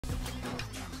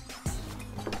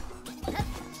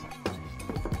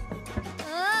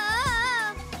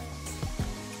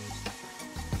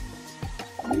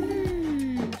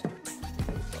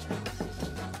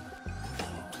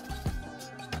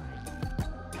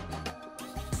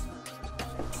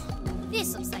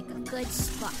This looks like a good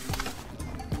spot.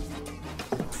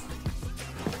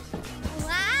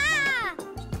 Wow!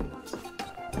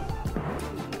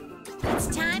 It's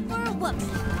time for a whoopee.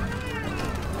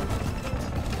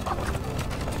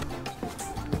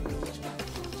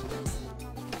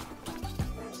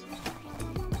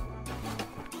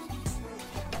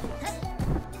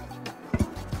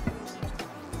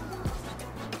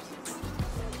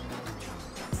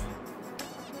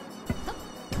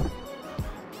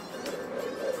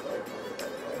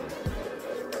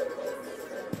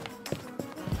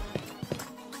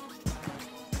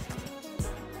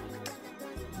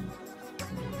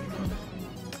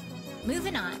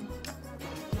 Moving on.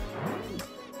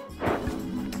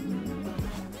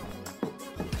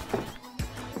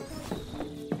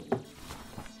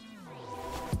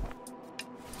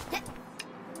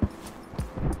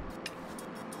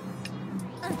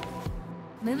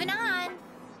 Moving on.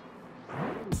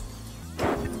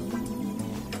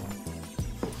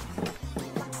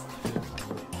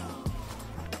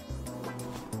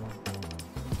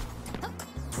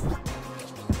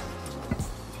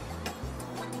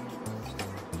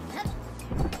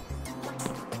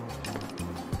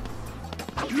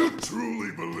 You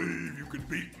truly believe you can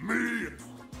beat me,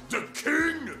 the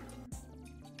king?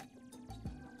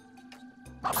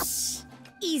 Psst.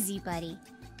 Easy, buddy.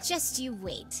 Just you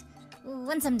wait.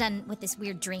 Once I'm done with this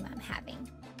weird dream I'm having.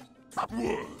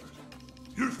 What?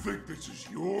 You think this is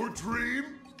your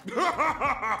dream?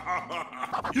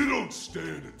 You don't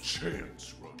stand a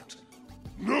chance, Runt.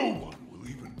 No one will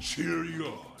even cheer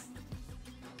you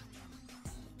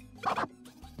on.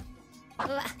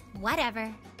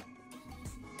 Whatever.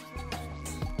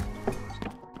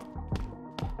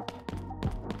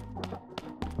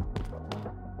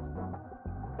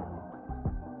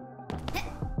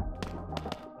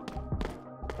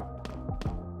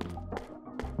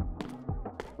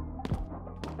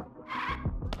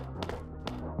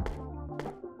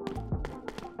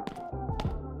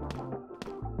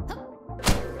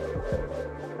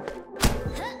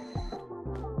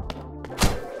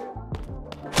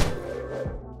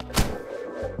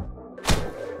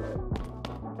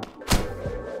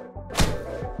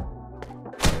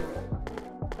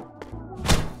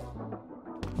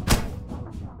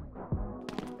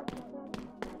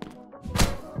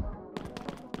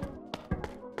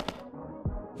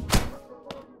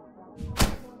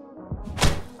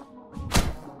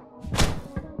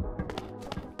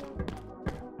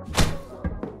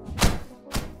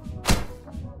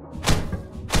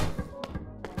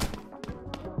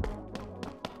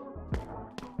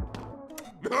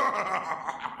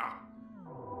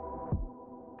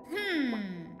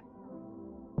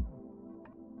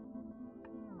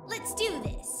 Let's do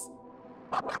this.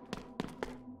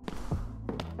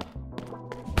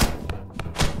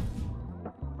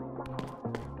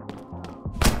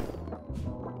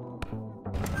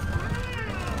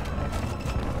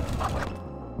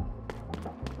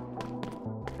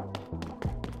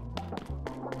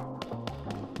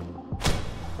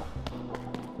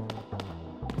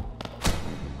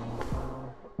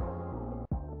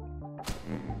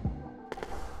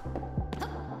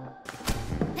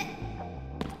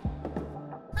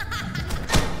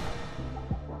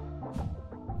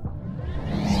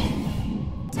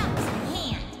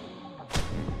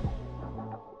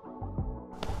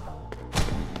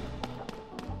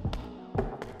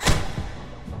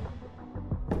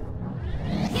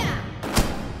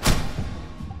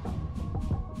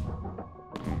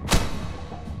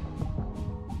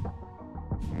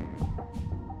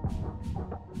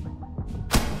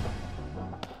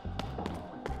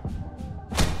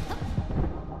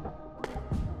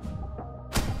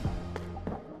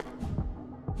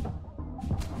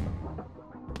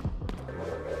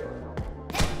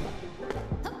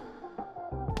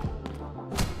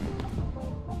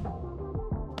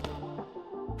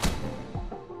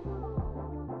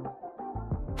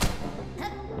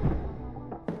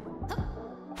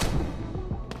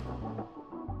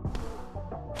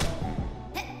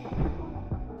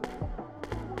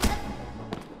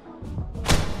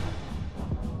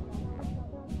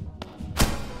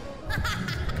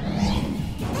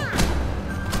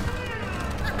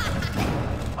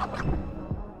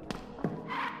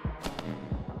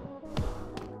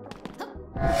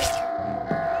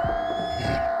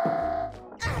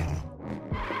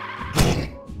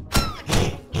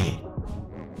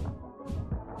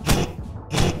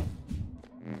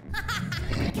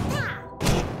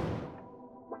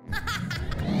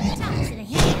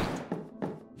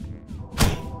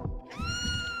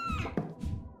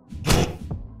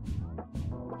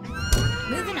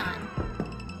 Moving on.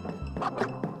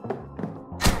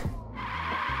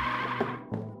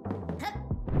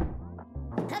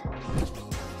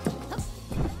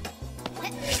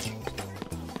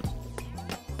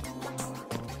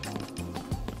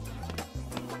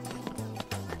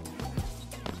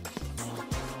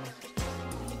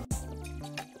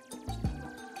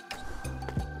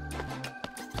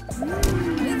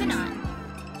 Moving on.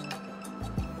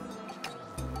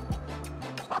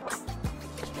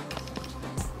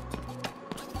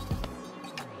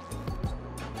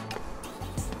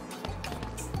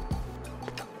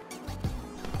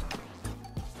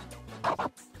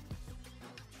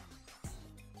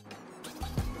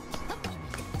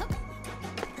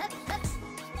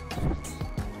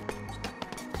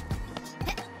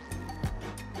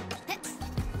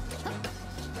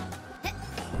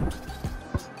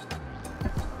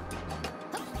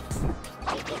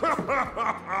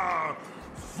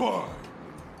 Fine,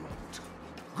 Runt.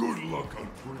 Good luck on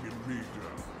bringing me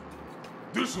down.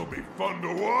 This'll be fun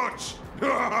to watch.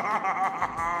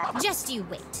 Just you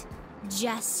wait.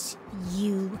 Just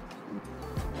you.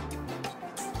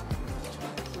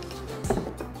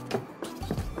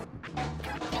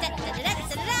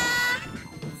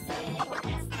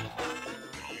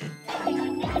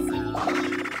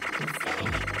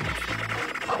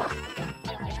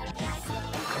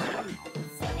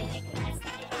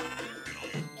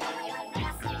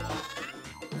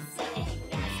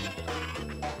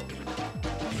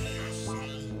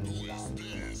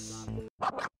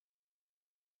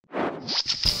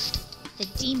 The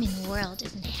demon world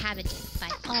is inhabited by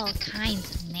all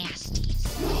kinds of nasties.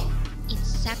 It's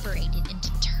separated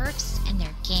into turfs and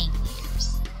their gang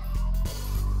leaders.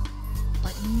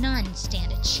 But none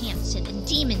stand a chance to the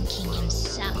Demon King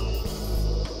himself.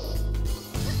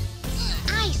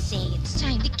 I say it's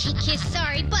time to kick his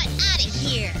sorry butt out of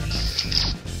here!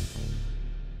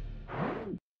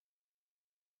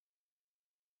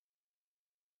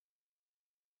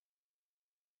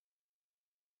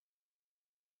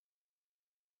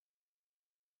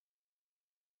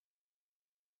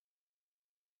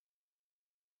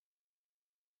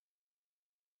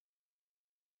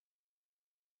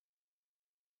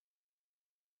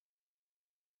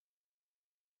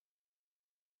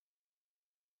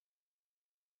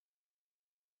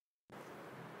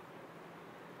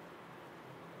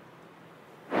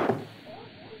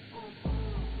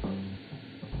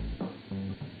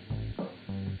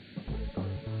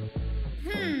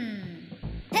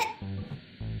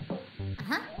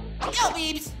 Yo,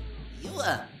 Beebs! You,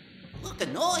 look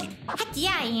annoyed. Heck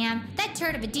yeah, I am. That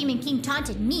turd of a Demon King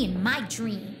taunted me in my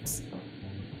dreams.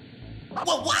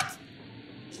 Well, what?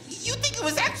 You think it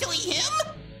was actually him?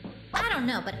 I don't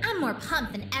know, but I'm more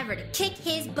pumped than ever to kick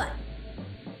his butt.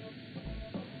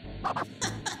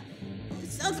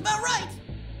 Sounds about right.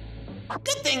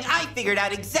 Good thing I figured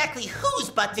out exactly whose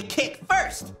butt to kick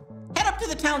first. Head up to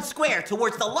the town square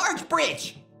towards the large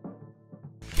bridge.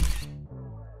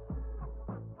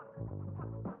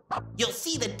 You'll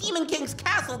see the Demon King's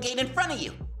castle gate in front of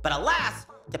you. But alas,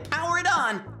 to power it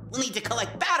on, we'll need to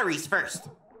collect batteries first.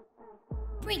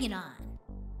 Bring it on.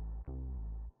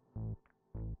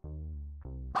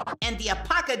 And the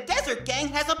Apaka Desert Gang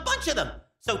has a bunch of them.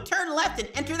 So turn left and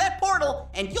enter that portal,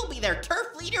 and you'll be their turf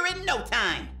leader in no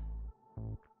time.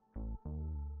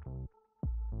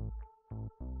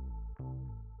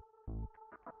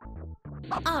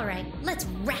 All right, let's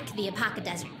wreck the Apaka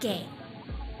Desert Gang.